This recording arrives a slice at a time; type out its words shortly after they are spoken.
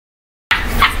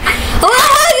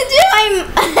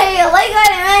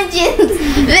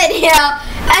video,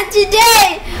 and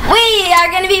today we are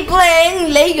going to be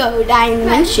playing Lego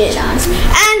Dimensions.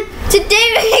 And today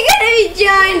we're going to be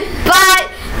joined by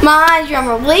my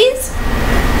drummer, please.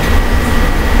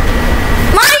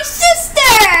 My sister!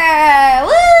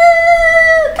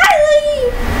 Woo! Kylie!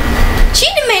 She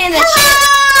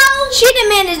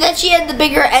demanded that she had the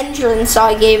bigger entrance, so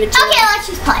I gave it to her. Okay, let's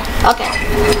just play. Okay.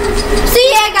 So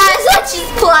yeah, guys, let's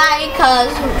just play, cause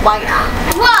why not?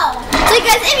 Whoa! So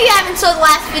guys, if you haven't saw the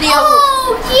last video,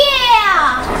 oh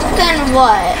yeah! Then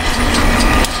what?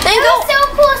 Then it was so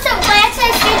cool. So last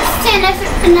I switched to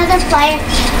another player,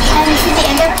 and so the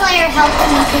other player helped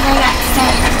me because I got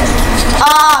stuck.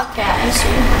 Oh, okay, I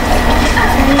see.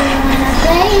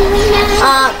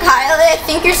 Kylie, I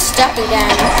think you're stuck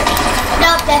again.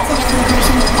 Nope, that's a different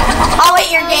person. Oh wait,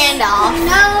 you're Gandalf.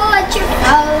 No, it's your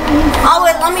phone. Oh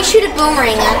wait, let me shoot a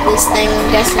boomerang at this thing,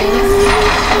 I'm guessing.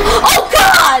 Oh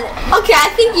God! Okay, I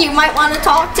think you might want to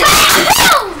talk to me.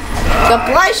 God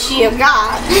bless you,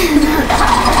 God.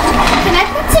 Can I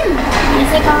put some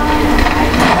music on?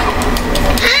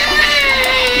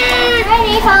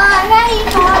 Ready for.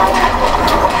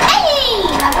 Hey!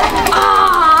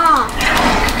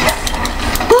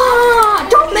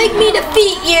 Don't make me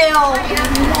defeat you!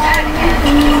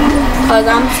 Cause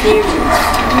I'm serious.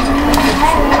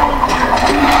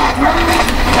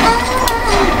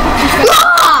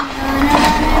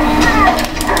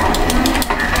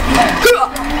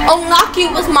 I'll knock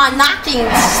you with my knocking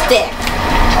stick.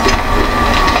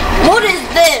 What is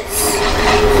this?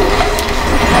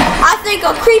 I think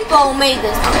a creepo made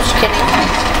this. I'm just kidding.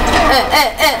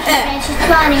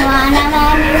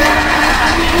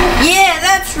 Yeah,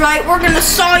 that's right. We're gonna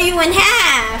saw you in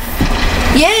half.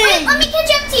 Yeah. Wait, let me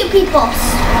catch up to you, people.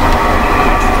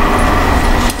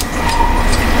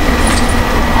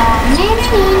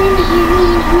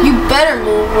 You better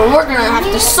move, or we're gonna have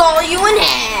to saw you in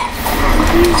half.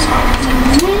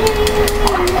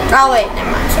 Oh wait,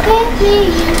 never mind.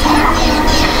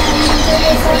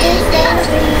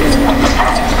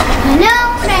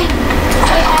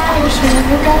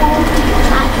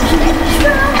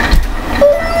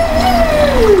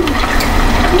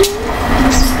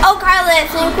 Oh, Kylie, I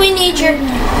think we need your...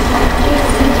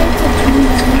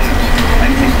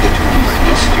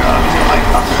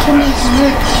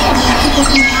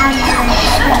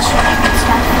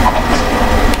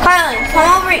 Kylie, come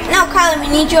over. No, Kylie, we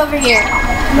need you over here.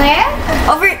 Where?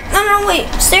 Over. No, wait.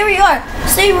 Stay where you are.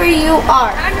 Stay where you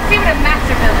are. I'm your favorite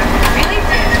master builder. Really?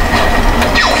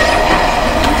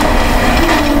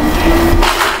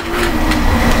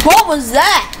 What was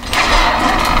that?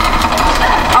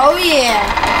 Oh yeah.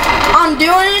 I'm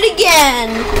doing it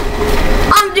again.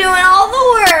 I'm doing all the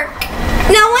work.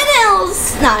 No one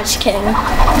else. No, just kidding.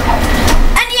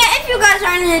 And yeah, if you guys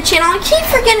aren't in the channel, I keep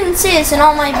forgetting to say this in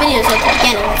all my videos at the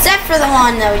beginning, except for the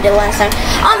one that we did last time.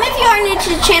 If you are new to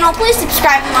the channel, please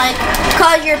subscribe and like,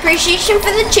 cause your appreciation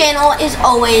for the channel is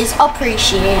always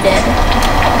appreciated.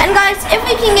 And guys, if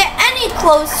we can get any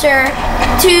closer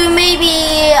to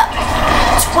maybe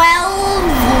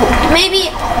 12,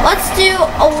 maybe let's do 15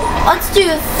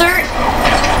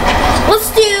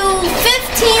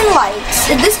 likes.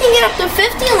 If this can get up to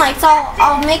 15 likes,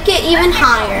 I'll make it even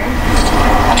higher.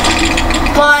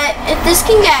 But if this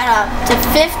can get up to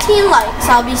 15 likes,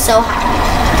 I'll be so happy.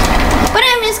 But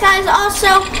anyways, guys,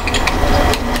 also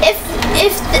if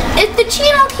the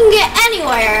channel can get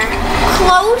anywhere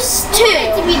close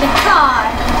to,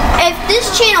 if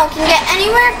this channel can get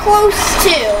anywhere close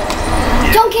to,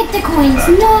 don't get the coins,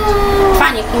 no.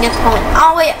 Fine, you can get the coins.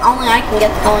 Oh wait, only I can get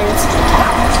the coins.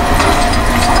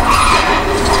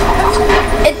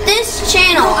 If this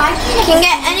channel can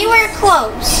get anywhere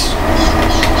close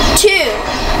to,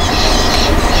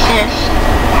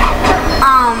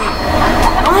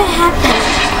 what happened?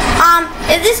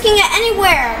 If this can get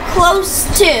anywhere close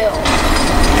to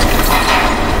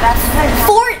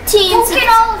 14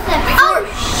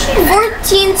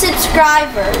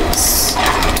 subscribers,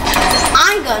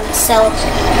 I'm gonna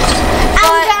celebrate.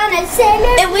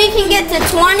 If we can get to 20,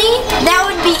 that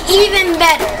would be even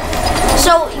better.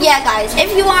 So yeah, guys,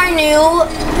 if you are new,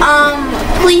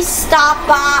 please stop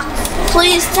by.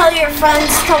 Please tell your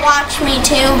friends to watch me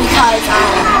too, because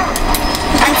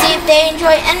and see if they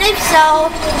enjoy. And if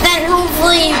so, then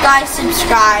hopefully you guys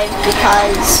subscribe,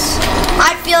 because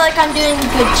I feel like I'm doing a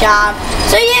good job.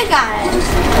 So yeah, guys,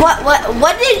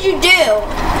 what did you do?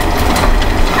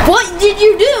 What did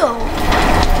you do?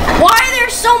 Why are there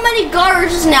so many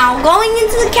guards now going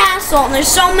into the castle, and there's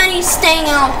so many staying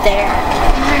out there?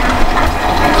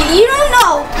 You don't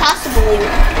know, possibly.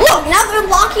 Look, now they're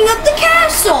locking up the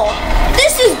castle.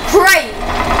 This is great.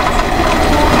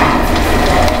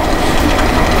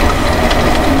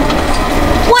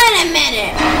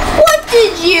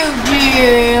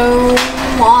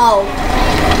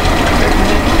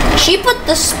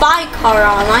 spy car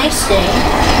on. I see.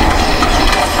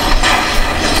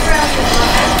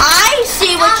 I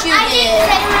see what you did.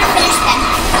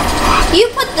 You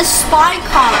put the spy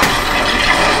car.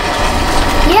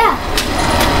 Yeah.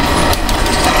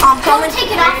 I'm coming. Don't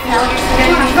take it off though.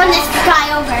 Run this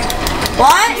guy over.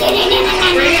 What?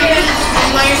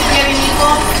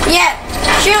 Yeah,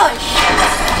 shush.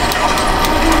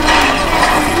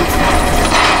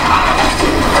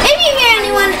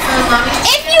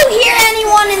 If you hear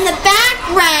anyone in the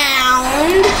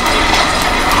background,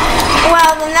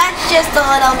 well, then that's just a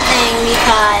little thing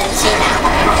because, you know,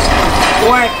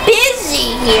 we're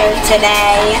busy here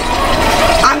today.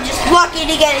 I'm just lucky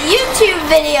to get a YouTube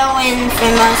video in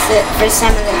for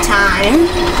some of the time.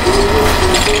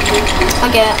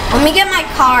 Okay, let me get my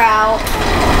car out.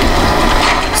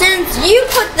 Since you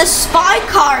put the spy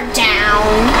car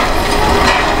down,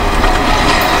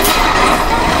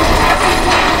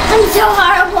 I'm so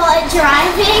horrible at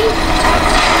driving.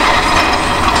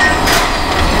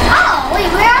 Oh,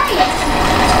 wait, where are you?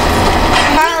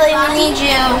 Carly, we need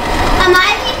you. Am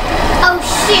I? Oh,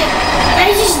 shoot.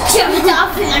 I just jumped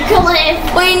off in a cliff.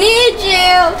 We need you.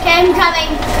 Okay, I'm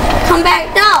coming. Come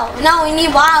back. No, we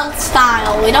need wild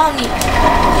style. We don't need...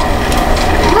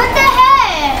 What the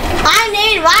heck? I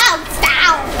need wild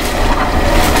style.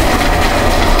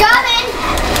 Coming.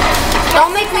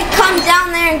 Don't make me come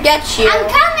down there and get you. I'm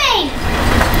coming.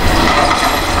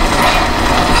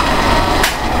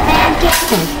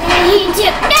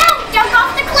 No! Jump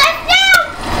off the cliff now!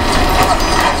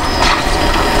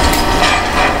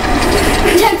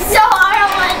 I'm so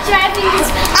horrible at driving this.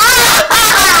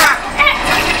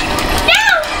 No!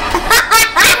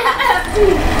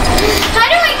 How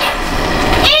do I get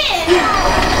in?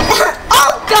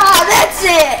 Oh God, that's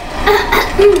it.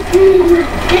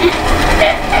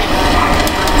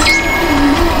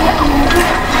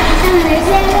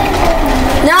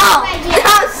 No,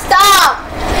 stop.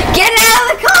 Get out of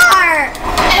the car.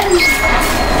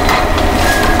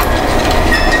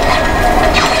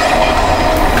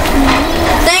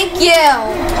 Thank you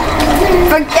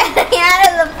for getting out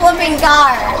of the flipping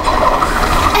car.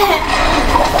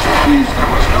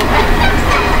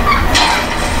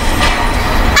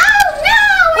 Oh no!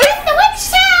 We're in the witch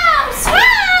house!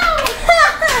 Wow!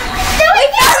 We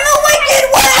found the wicked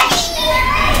witch.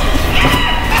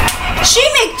 She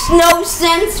makes no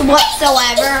sense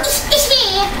whatsoever.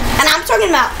 And I'm talking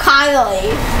about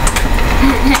Kylie.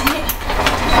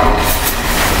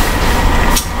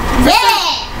 Yeah!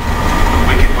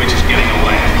 Wicked Witch is getting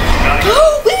away.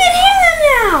 We can hear them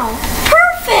now.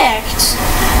 Perfect.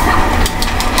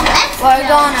 We're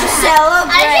gonna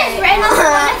celebrate. I just ran over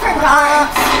one of her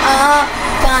guards.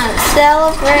 Gonna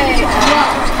celebrate.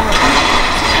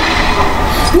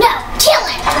 No, kill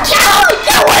it!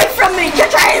 Get away from me!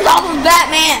 Get your hands off of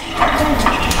Batman!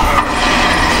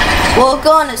 We're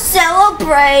gonna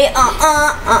celebrate.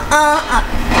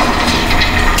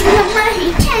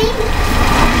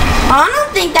 I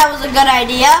don't think that was a good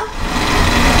idea.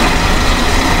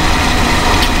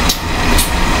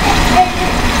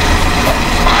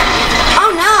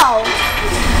 Oh no!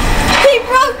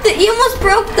 He almost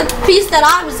broke the piece that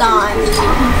I was on.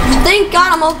 Thank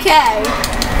God I'm okay.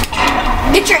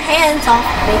 Get your hands off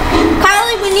me.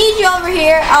 Kylie, we need you over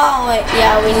here. Oh, wait.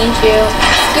 Yeah, we need you.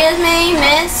 Excuse me,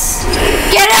 miss.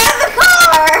 Get out of the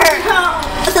car!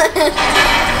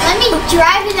 Let me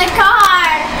drive in the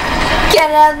car. Get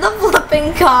out of the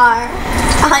flipping car.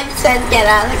 I said get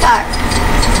out of the car.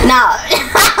 No.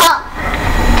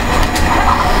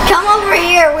 Come over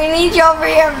here. We need you over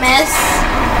here, miss.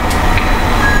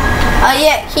 Oh,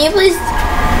 yeah. Can you please...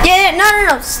 Yeah,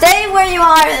 no. Stay where you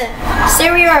are.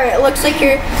 Stay where you are. It looks like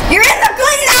you're in the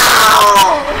clear.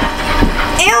 No!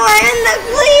 You are in the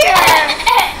clear.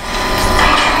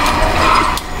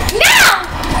 No!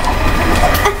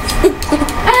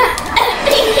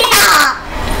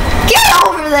 Get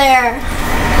over there.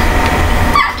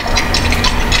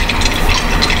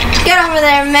 Get over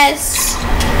there, miss.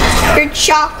 You're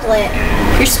chocolate.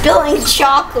 You're spilling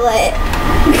chocolate.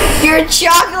 You're a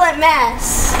chocolate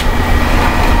mess.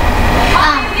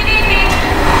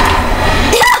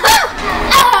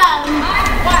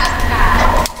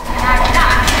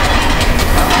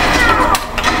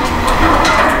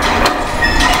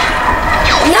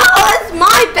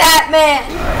 Batman,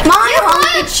 my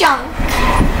hunk of chunk.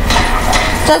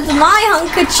 That's my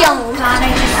hunk of chunk. God, I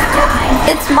just died.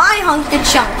 It's my hunk of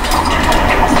chunk.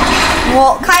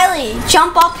 Well, Kylie,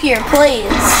 jump up here, please.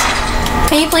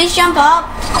 Can you please jump up?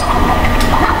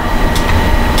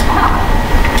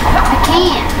 I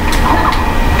can't.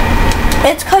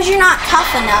 It's because you're not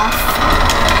tough enough.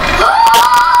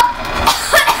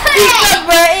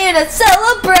 We're here to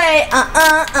celebrate.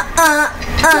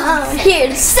 Here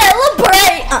to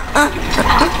celebrate.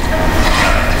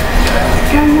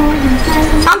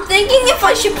 I'm thinking if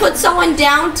I should put someone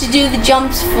down to do the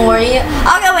jumps for you.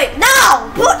 Okay, wait.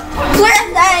 No!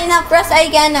 Press A. Now press A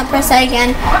again. Now press A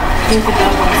again.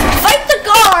 Fight the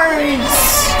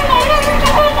guards!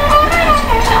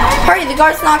 Hurry, the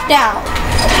guard's knocked out.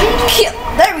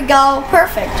 There we go.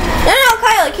 Perfect. No,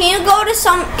 Kylie, can you go to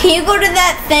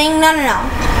that thing? No.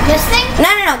 This thing?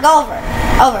 No, go over.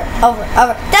 Over.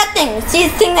 That thing. See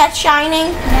the thing that's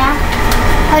shining? Yeah.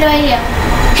 How do I do?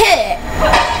 Hit it.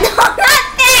 No, not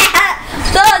that.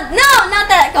 No, not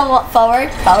that. Go forward.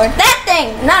 That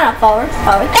thing. No, forward.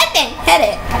 That thing. Hit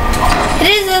it.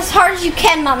 Hit it as hard as you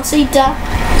can, Mamacita.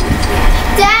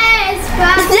 That's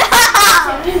fine. No.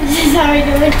 Sorry,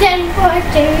 do it 10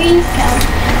 Puerto Rico.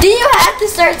 Do you have to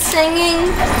start singing?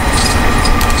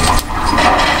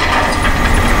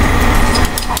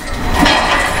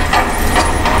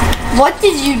 What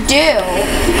did you do?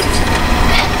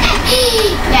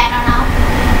 Yeah, I don't know.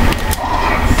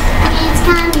 It's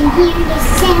coming here to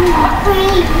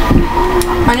celebrate.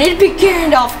 I need to be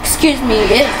carried off. Excuse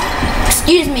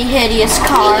me, hideous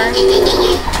car.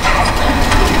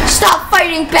 Stop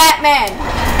fighting Batman.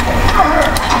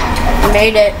 I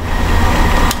made it.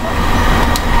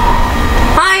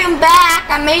 Hi, I'm back.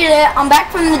 I made it. I'm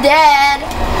back from the dead.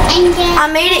 I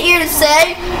made it here to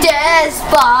say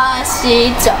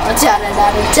Despacito.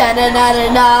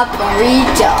 Da-da-da-da-da-da-da,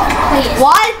 burrito.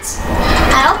 What?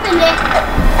 I opened it.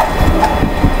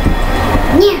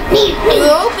 You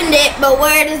opened it, but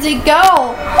where does it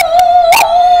go?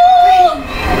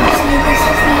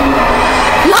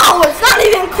 No, it's not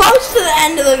even close to the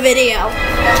end of the video.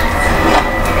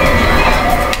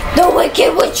 The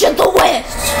Wicked Witch of the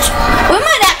West. We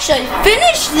might actually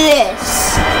finish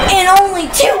this in only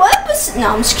 2 episodes. No,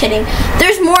 I'm just kidding.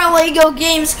 There's more Lego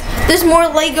games. There's more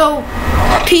Lego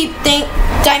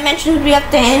dimensions we have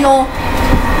to handle.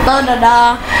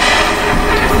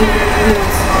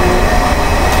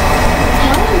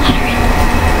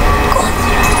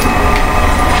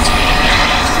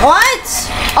 What?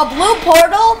 A blue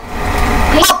portal?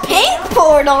 A pink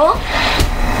portal?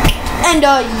 And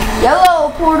a yellow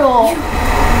portal.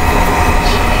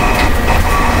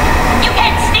 You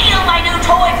can't steal my new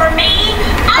toy from me.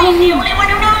 I'm the only one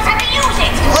who knows how to use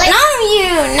it. No,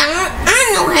 you not. I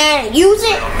know how to use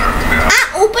it. I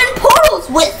open portals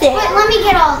with it. Wait, let me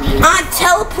get all these. I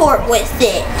teleport with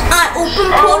it. I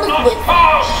open portals with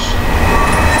it.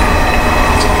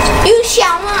 You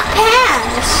shall not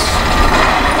pass.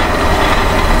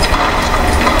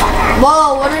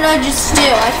 Whoa, what did I just do?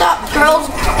 I thought girls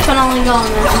can only go on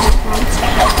this once.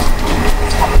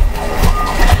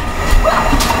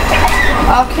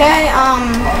 Okay,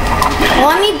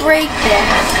 let me break this.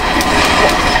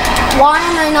 Why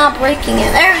am I not breaking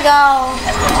it? There we go.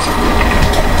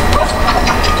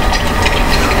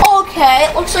 Okay,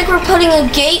 it looks like we're putting a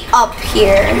gate up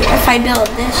here. If I build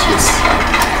this,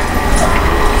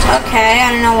 okay, I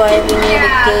don't know why we need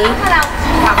a gate.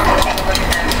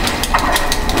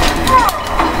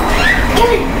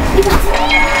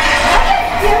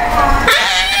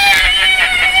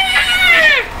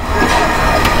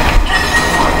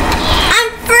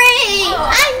 I'm free!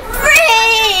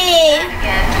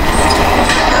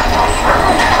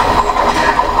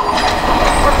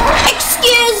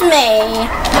 Excuse me,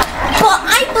 but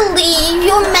I believe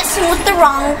you're messing with the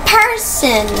wrong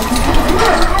person.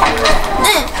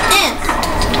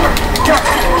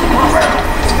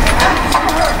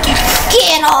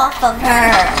 Get off of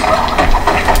her.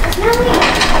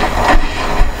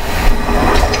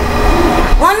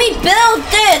 Let me build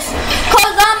this,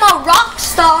 cause I'm a rock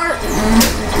star.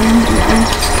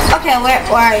 Okay, where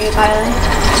are you, Kylie?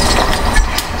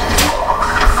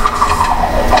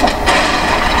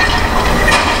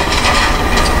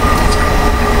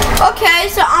 Okay,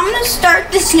 so I'm gonna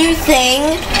start this new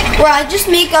thing where I just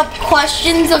make up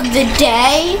questions of the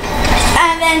day,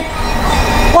 and then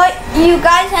what you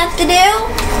guys have to do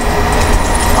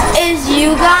is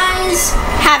you guys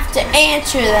have to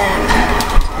answer them.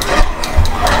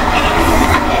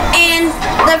 And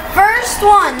the first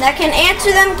one that can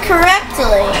answer them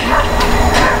correctly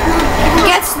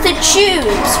gets to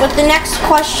choose what the next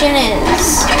question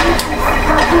is.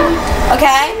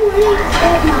 Okay?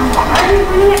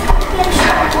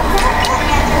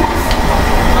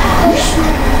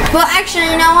 Well, actually,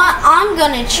 you know what? I'm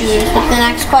gonna choose what the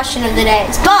next question of the day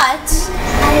is. But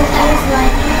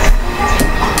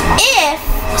if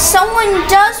someone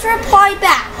does reply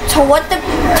back to what the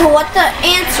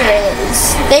answer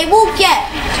is, they will get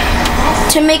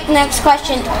to make the next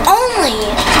question only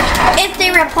if they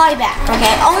reply back,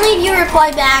 okay? Only if you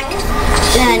reply back,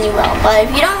 then you will. But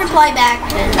if you don't reply back,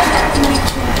 then we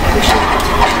should.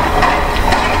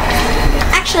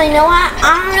 Actually, you know what?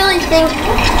 I don't really think.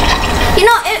 You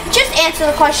know, just answer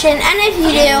the question, and if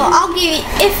you do, I'll give you.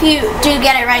 If you do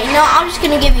get it right, you know, I'm just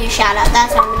gonna give you a shout out.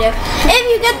 That's what I'm gonna do. If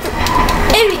you get the,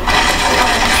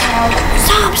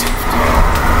 stop. It's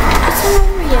not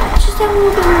over yet. Just have a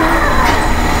little bit more.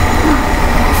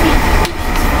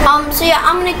 So yeah,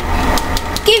 I'm gonna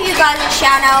give you guys a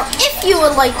shout out. If you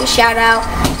would like the shout out,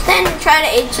 then try to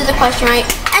answer the question right.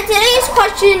 And today's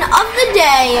question of the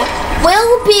day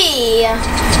will be,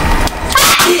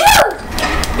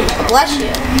 bless you,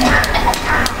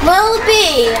 will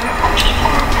be,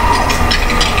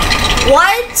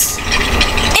 what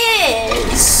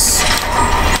is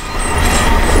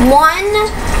one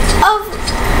of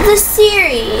the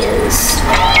series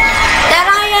that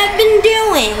I have been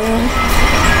doing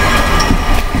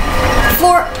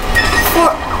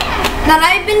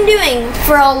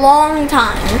for a long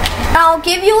time? I'll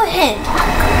give you a hint.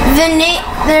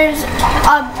 There's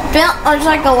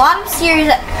like a lot of series,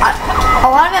 a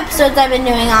lot of episodes I've been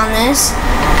doing on this,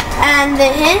 and the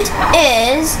hint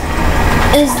is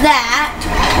that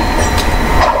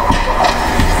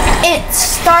it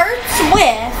starts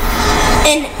with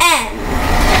an N,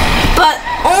 but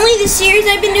only the series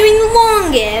I've been doing the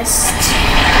longest.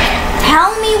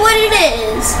 Tell me what it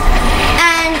is,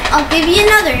 and I'll give you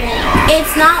another hint.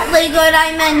 It's not Lego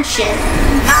Dimensions.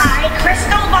 My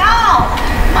crystal ball!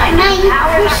 My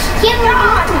powers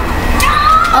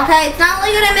Okay, it's not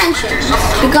Lego Dimensions,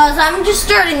 because I'm just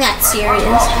starting that series.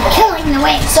 Killing the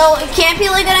way. So it can't be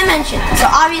Lego Dimensions. So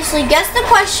obviously guess the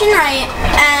question right,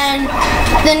 and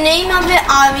the name of it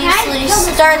obviously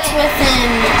starts with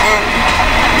an M.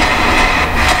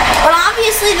 But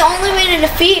obviously the only way to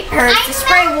defeat her is to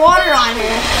spray water on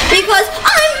her, because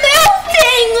I'm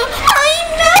melting! I'm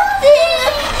melting!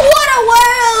 What a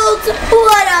world!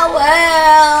 What a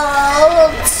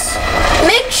world!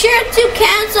 Make sure to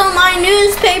cancel my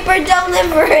newspaper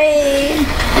delivery.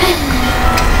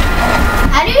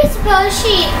 How do you suppose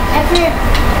she ever...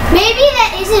 Maybe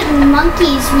that isn't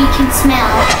monkeys we can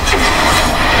smell.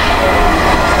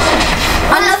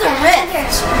 Another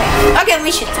rift. Okay, we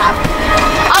should stop.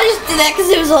 I'll just do that because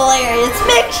it was hilarious.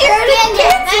 Make sure to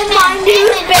cancel my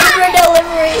newspaper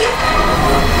delivery.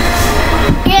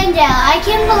 Grandel, I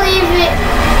can't believe it.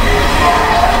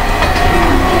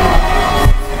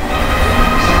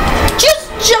 Just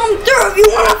jump through. If you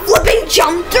want to flipping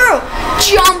jump through,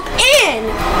 jump in.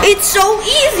 It's so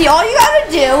easy. All you gotta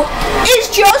do is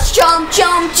just jump,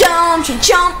 jump, jump,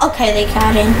 jump. Okay, they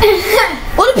got in.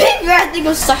 Well, the baby I think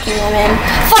was sucking them in.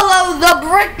 Follow the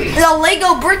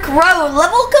Lego brick road.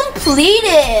 Level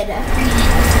completed.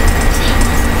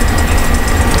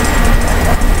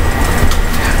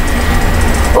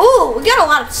 Ooh, we got a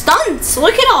lot of stunts.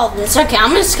 Look at all this. Okay,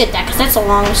 I'm gonna skip that because that's the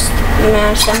longest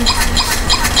amount of stunts.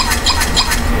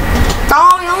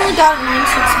 Oh, we only got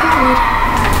 9600.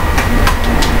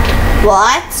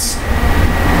 What?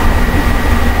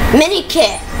 Mini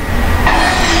kit.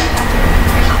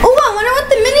 Oh, I wonder what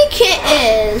the mini kit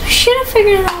is. We should have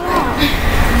figured it all out.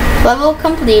 Level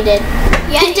completed.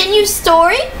 Yeah. Continue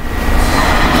story.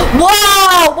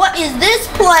 Whoa! What is this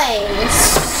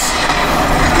place?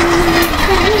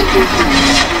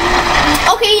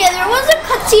 Okay, yeah, there was a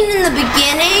cutscene in the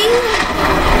beginning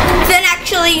that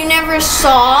actually you never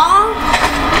saw.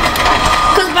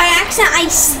 Because by accident I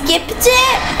skipped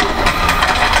it.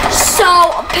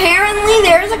 So apparently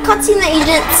there's a cutscene that you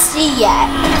didn't see yet.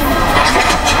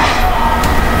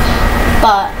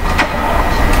 But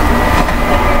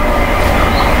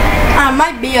I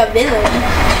might be a villain.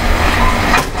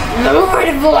 Lord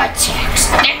Vortex,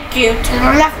 thank you. To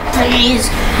the left, please.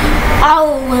 I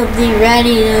will be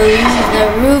ready to use the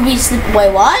ruby slip.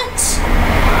 Wait, what?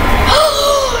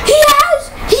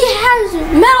 He has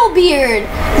Metalbeard,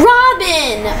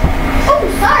 Robin. Oh,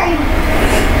 sorry.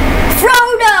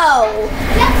 Frodo,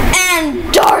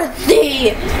 and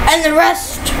Dorothy, and the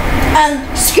rest, and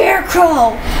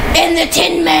Scarecrow, and the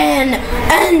Tin Man,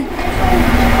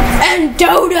 and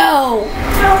Dodo,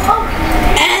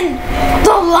 and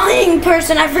the lying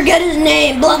person, I forget his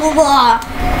name, blah blah blah.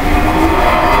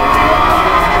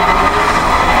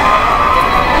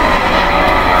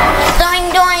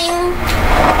 Doing doing.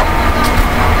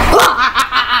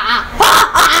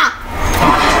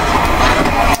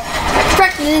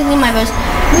 Practicing my voice.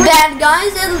 Bad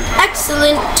guys and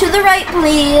excellent. To the right,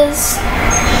 please.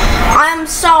 I am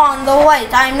so on the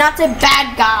right. I am not a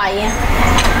bad guy.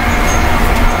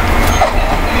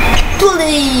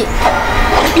 quickly.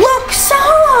 Look,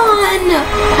 Sauron!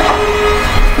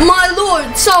 My lord,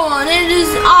 Sauron, it is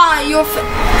I, your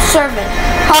servant.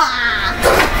 Ha!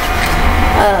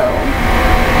 Oh.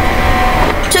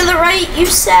 To the right, you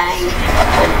say?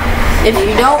 If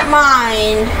you don't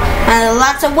mind.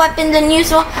 Lots of weapons and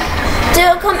useful. There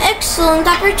will come excellent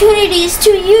opportunities to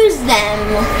use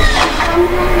them.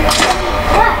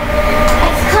 What?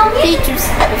 They just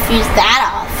refuse that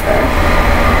offer.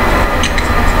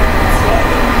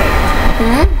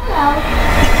 Hello.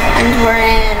 And we're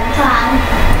in.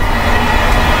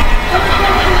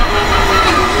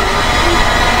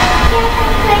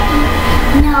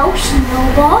 No,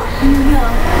 Snowball. No.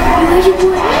 You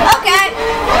wouldn't. Okay.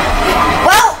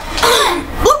 Well,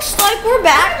 looks like we're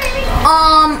back.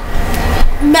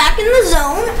 Back in the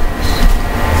zone.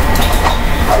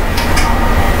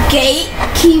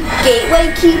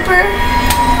 Gateway keeper.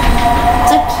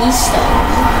 It's a keystone.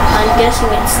 I'm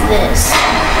guessing it's this.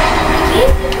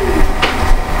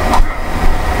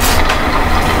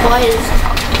 What is?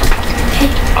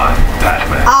 I'm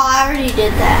Batman. Oh, I already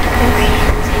did that.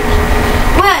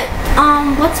 What?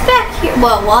 What's back here?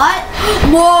 What?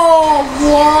 Whoa,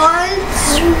 what?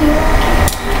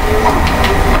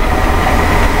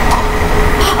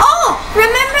 Oh,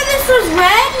 remember this was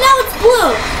red? Now it's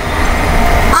blue.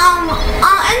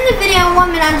 I'll end the video in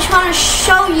 1 minute. I'm trying to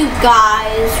show you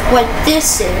guys what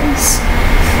this is.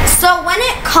 So when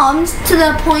it comes to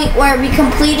the point where we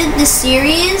completed the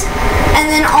series, and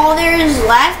then all there is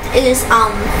left is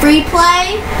free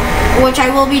play, which I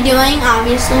will be doing,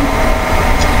 obviously.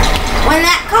 When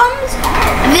that comes,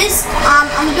 this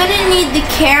I'm gonna need the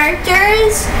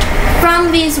characters from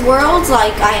these worlds.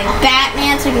 Like I have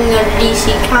Batman, so I can go to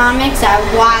DC Comics. I have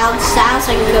Wild Style,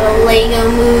 so I can go to Lego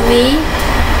Movie.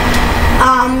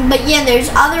 But yeah, there's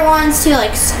other ones too,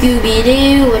 like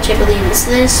Scooby-Doo, which I believe is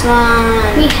this one.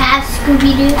 We have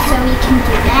Scooby-Doo, so we can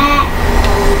do that.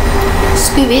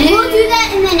 Scooby-Doo. We'll do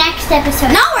that in the next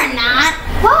episode. No, we're not.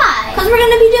 Why? Because we're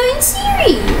gonna be doing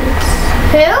series.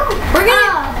 Who? We're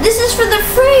gonna. This is for the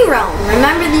free roam.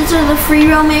 Remember, these are the free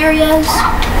roam areas.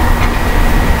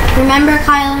 Remember,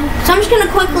 Kylie? So I'm just gonna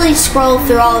quickly scroll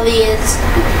through all these.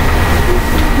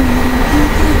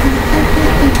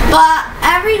 But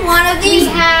every one of these.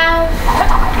 We have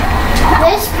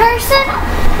this person.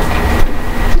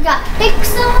 We got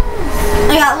Pixels.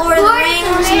 I got Lord of the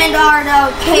Rings,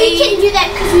 Midardo, We Kate. can do that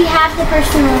because we have the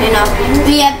person. You know,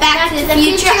 we have Back to the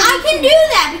Future. I can do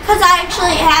that because I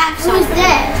actually have some. Who's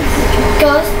this?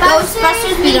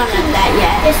 Ghostbusters? We don't have that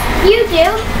yet. Yes, you do.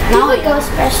 No, we You have don't.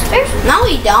 Ghostbusters. No,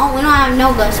 we don't. We don't have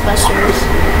no Ghostbusters.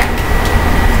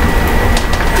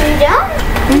 You don't?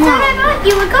 I No. thought I bought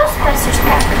you a Ghostbusters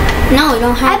pack. No, we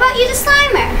don't I have. bought you the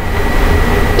Slimer.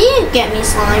 You didn't get me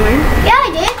Slimer. Yeah,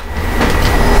 I did.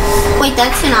 Wait,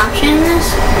 that's an option in this?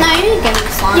 No, you didn't get me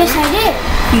Slimer. Yes, I did.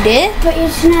 You did? But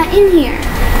it's not in here.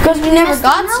 Because we never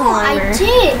got No, I Slimer.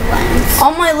 did once.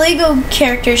 All my Lego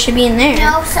characters should be in there.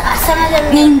 No, some of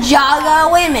them.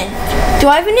 Ninjago. Wait a minute. Do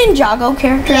I have a Ninjago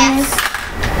character in Yes. this?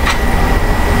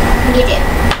 You do.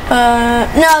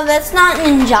 No, that's not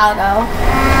Ninjago.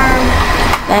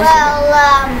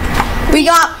 We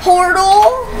got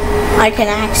Portal. I can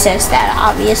access that,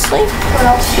 obviously. What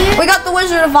else do you? We got the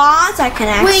Wizard of Oz. I can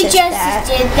access We just that.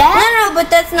 did No, that. no, but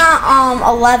that's not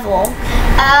a level.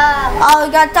 Oh,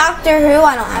 we got Doctor Who.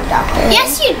 I don't have Doctor Who.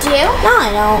 Yes, you do. No,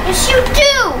 I don't. Yes, you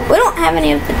do. We don't have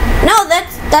any of the. No,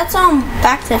 that's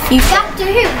Back to the Future.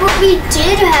 Doctor Who. But we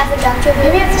did have a Doctor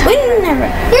Who. We never.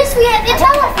 Yes, we had the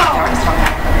telephone.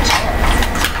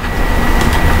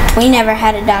 We never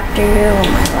had a Doctor Who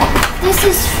in my life. This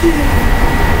is.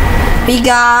 We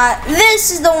got. This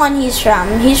is the one he's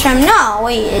from. He's from. No,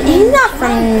 wait. He's not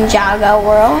from Ninjago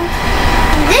World.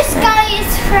 This guy is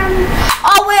from.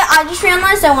 Oh wait, I just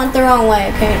realized I went the wrong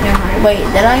way. Okay, never mind. Wait,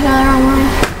 did I go the wrong way?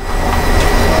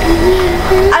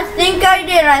 I think I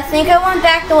did. I think I went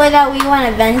back the way that we went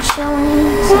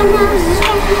eventually.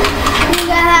 We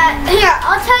got. Here,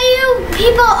 I'll tell you,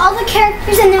 people, all the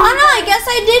characters in the. Oh no, I guess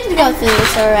I did go through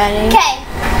this already. Okay,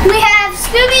 we have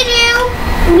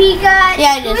Scooby-Doo. We got.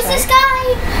 Yeah, I did. Who is this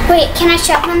guy? Wait, can I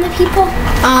show them the people?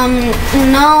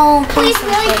 No. Please,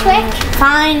 really quick.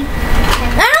 Fine.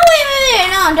 No, wait.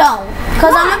 No, don't.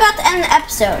 Because I'm about to end the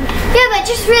episode. Yeah, but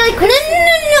just really quick.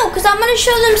 No, because I'm going to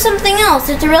show them something else.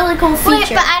 It's a really cool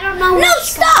feature. Wait, but I don't know. No,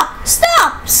 stop.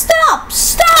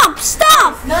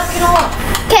 Knock it off.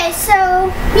 Okay, so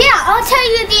yeah, I'll tell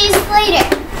you these later.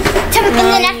 In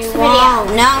the next video.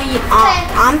 No, you. Okay.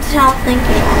 I'm still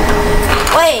thinking.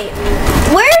 Wait,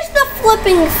 where's the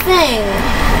flipping thing?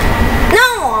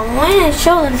 No, I'm going to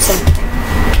show them something.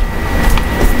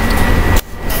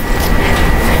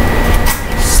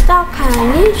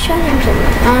 I shut him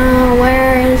something?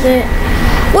 Where is it?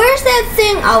 Where's that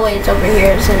thing? Oh wait, it's over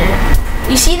here, isn't it?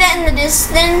 You see that in the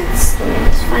distance? Let me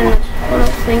just find the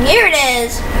little thing. Here it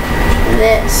is.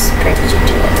 This brings you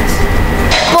to it.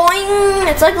 Boing!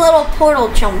 It's like a little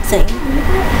portal jump thing.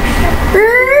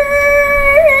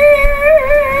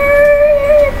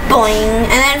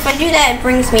 Boing! And then if I do that, it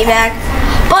brings me back.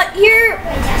 But here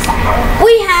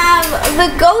we have the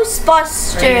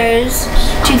Ghostbusters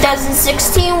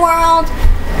 2016 world.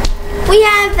 We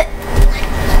have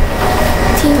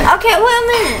team. Okay, wait a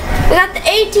minute. We got the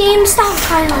A-Team. Stop,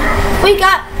 Kyla. We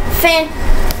got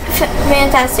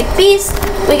Fantastic Beasts.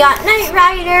 We got Knight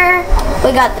Rider.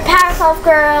 We got the Powerpuff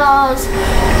Girls,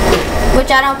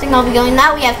 which I don't think I'll be going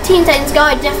that. We have Teen Titans Go.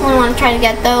 I definitely want to try to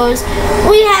get those.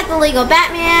 We had the Lego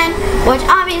Batman, which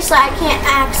obviously I can't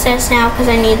access now because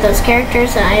I need those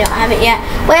characters and I don't have it yet.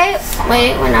 Wait,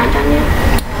 we're not done yet.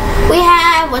 We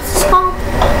have, what's this called?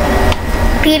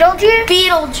 Beetlejuice?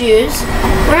 Beetlejuice.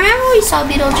 Remember we saw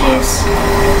Beetlejuice?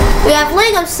 We have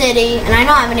Lego City, and I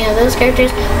don't have any of those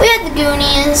characters. We have the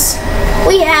Goonies.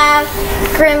 We have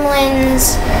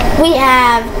Gremlins. We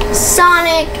have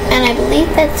Sonic, and I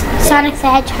believe that's Sonic the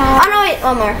Hedgehog. Oh no, wait,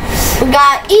 one more. We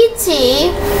got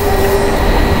E.T.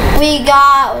 We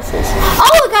got, what's this? Oh,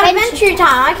 we got Adventure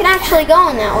Time. I can actually go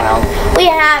in that world. We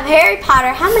have Harry Potter.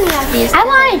 How many of these? I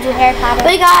want to do Harry Potter.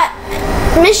 We got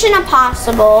Mission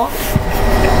Impossible.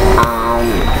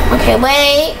 Okay,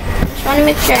 wait. Just want to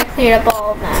make sure I cleared up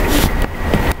all of them.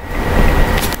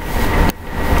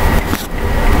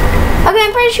 Okay,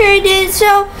 I'm pretty sure I did.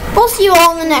 So, we'll see you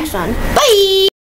all in the next one. Bye!